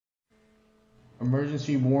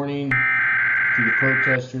Emergency warning to the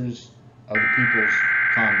protesters of the People's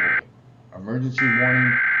Convoy. Emergency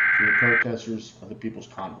warning to the protesters of the People's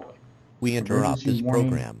Convoy. We interrupt Emergency this warning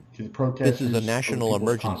program. to the This protesters is a of the national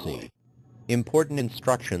People's Convoy. emergency. Important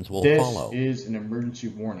instructions will This follow. is an emergency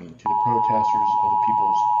warning to the protesters of the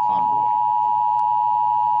People's Convoy.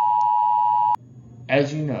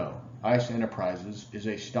 As you know, ICE Enterprises is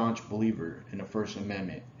a staunch believer in the First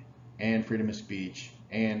Amendment and freedom of speech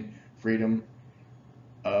and freedom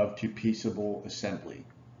to peaceable assembly.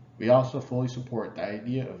 We also fully support the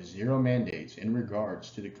idea of zero mandates in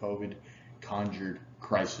regards to the COVID-conjured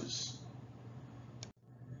crisis.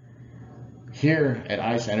 Here at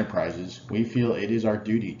ICE Enterprises, we feel it is our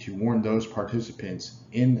duty to warn those participants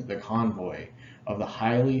in the convoy of the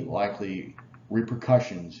highly likely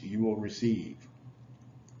repercussions you will receive.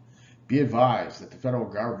 Be advised that the federal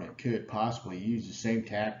government could possibly use the same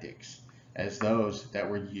tactics as those that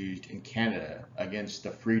were used in Canada against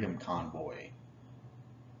the Freedom Convoy.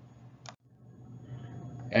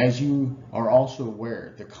 As you are also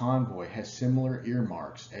aware, the convoy has similar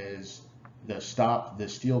earmarks as the Stop the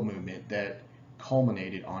Steal movement that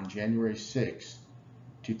culminated on January 6,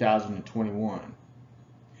 2021.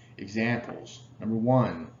 Examples. Number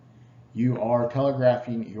 1, you are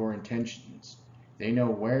telegraphing your intentions. They know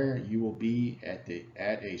where you will be at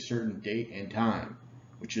a certain date and time,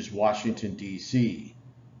 which is Washington, D.C.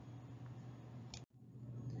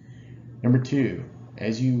 Number 2,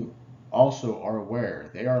 as you also are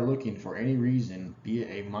aware, they are looking for any reason, be it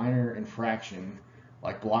a minor infraction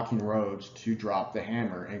like blocking roads, to drop the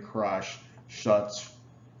hammer and crush such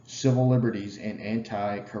civil liberties and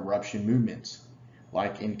anti-corruption movements,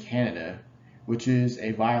 like in Canada, which is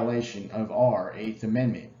a violation of our 8th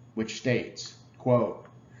Amendment, which states, quote,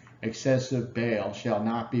 excessive bail shall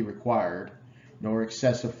not be required, nor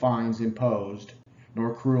excessive fines imposed,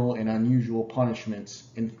 nor cruel and unusual punishments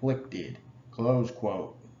inflicted, close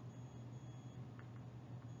quote.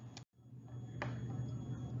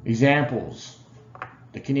 Examples.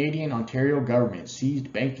 The Canadian Ontario government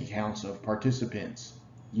seized bank accounts of participants,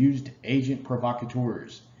 used agent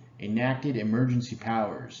provocateurs, enacted emergency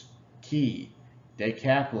powers. Key, they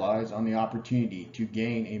capitalized on the opportunity to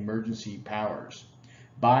gain emergency powers,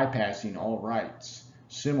 bypassing all rights,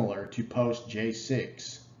 similar to post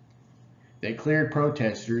J6. They cleared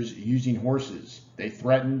protesters using horses. They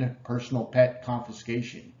threatened personal pet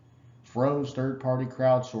confiscation, froze third-party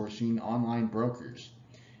crowdsourcing online brokers,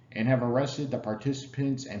 and have arrested the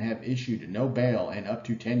participants and have issued no bail and up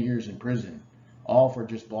to 10 years in prison, all for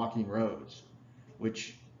just blocking roads,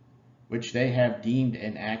 which they have deemed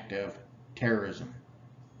an act of terrorism.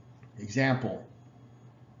 Example,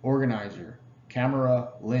 organizer, Camera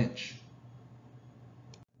Lynch.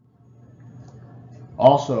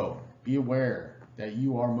 Also, be aware that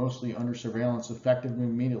you are mostly under surveillance effective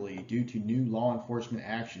immediately due to new law enforcement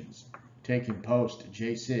actions taken post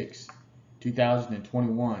J6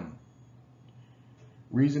 2021.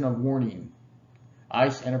 Reason of warning.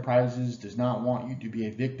 ICE Enterprises does not want you to be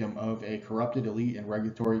a victim of a corrupted elite and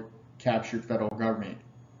regulatory captured federal government,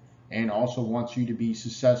 and also wants you to be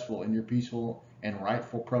successful in your peaceful and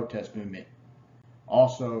rightful protest movement.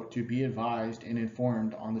 Also, to be advised and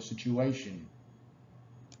informed on the situation.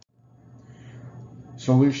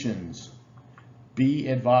 Solutions. Be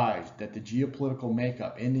advised that the geopolitical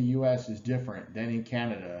makeup in the U.S. is different than in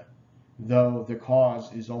Canada, though the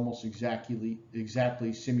cause is almost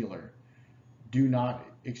exactly similar. Do not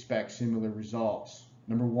expect similar results.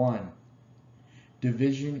 Number 1,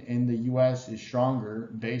 division in the U.S. is stronger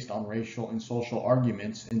based on racial and social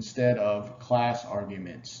arguments instead of class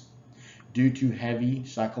arguments, due to heavy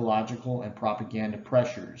psychological and propaganda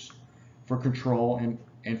pressures for control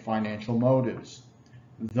and financial motives.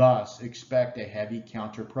 Thus, expect a heavy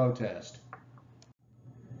counter-protest.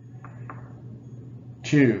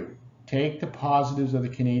 2. Take the positives of the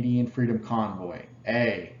Canadian Freedom Convoy.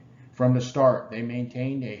 A. From the start, they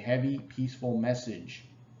maintained a heavy, peaceful message.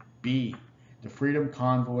 B. The Freedom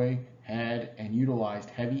Convoy had and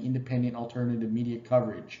utilized heavy independent alternative media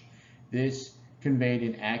coverage. This conveyed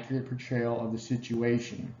an accurate portrayal of the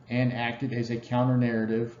situation and acted as a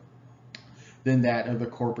counter-narrative than that of the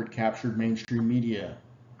corporate captured mainstream media.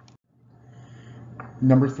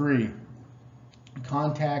 Number 3.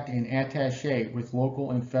 Contact an attaché with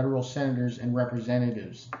local and federal senators and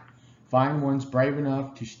representatives. Find ones brave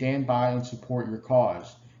enough to stand by and support your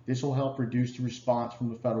cause. This will help reduce the response from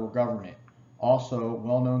the federal government. Also,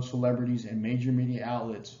 well-known celebrities and major media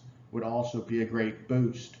outlets would also be a great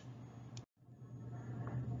boost.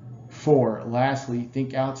 4. Lastly,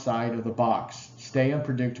 think outside of the box. Stay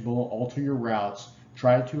unpredictable, alter your routes,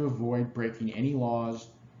 try to avoid breaking any laws,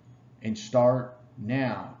 and start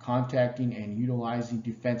now. Contacting and utilizing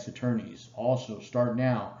defense attorneys. Also, start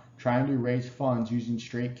now. Trying to raise funds using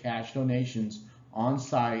straight cash donations on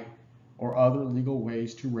site or other legal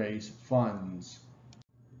ways to raise funds.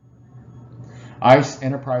 ICE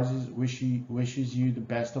Enterprises wishes you the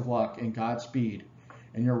best of luck and Godspeed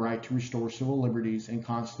in your right to restore civil liberties and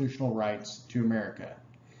constitutional rights to America.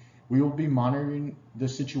 We will be monitoring the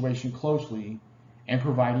situation closely and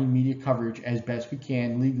providing media coverage as best we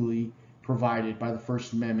can legally provided by the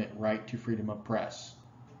First Amendment right to freedom of press.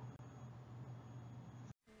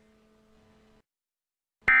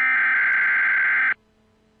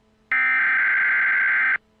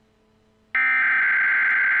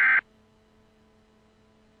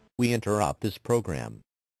 We interrupt this program.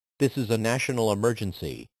 This is a national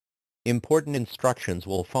emergency. Important instructions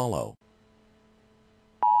will follow.